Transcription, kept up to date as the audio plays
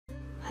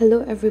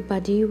Hello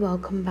everybody,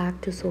 welcome back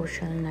to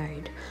Social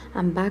Nerd.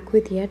 I'm back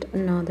with yet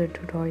another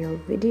tutorial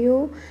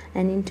video,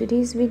 and in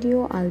today's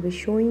video I'll be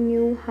showing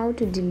you how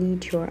to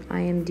delete your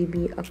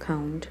IMDb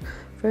account.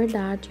 For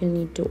that you'll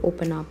need to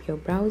open up your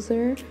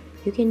browser.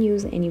 You can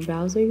use any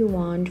browser you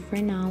want. For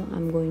now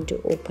I'm going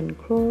to open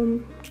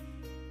Chrome.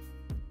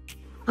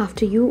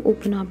 After you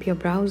open up your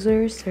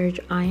browser, search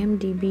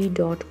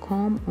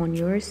imdb.com on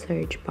your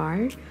search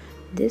bar.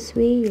 This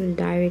way you'll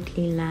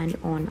directly land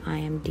on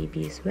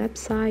IMDb's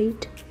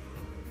website.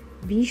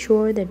 Be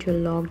sure that you're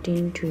logged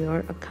into your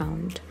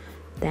account.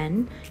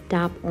 Then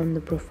tap on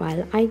the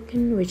profile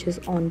icon which is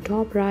on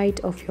top right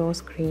of your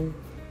screen.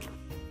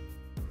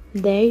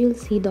 There you'll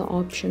see the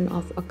option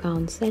of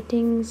account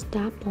settings.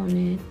 Tap on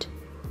it.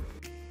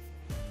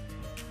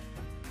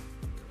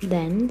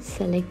 Then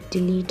select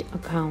delete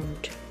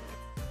account.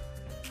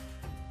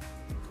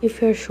 If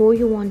you're sure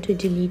you want to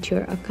delete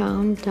your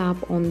account,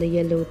 tap on the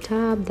yellow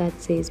tab that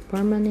says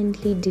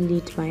permanently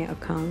delete my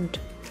account.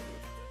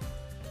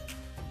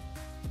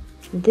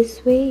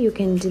 This way you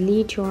can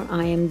delete your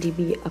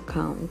IMDb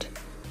account.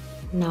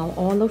 Now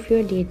all of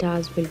your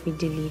data will be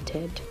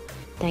deleted.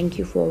 Thank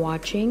you for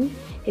watching.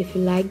 If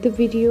you like the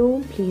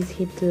video, please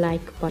hit the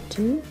like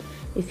button.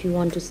 If you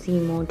want to see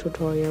more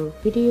tutorial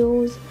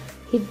videos,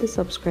 hit the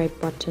subscribe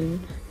button.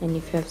 And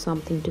if you have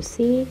something to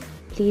say,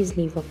 please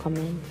leave a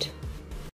comment.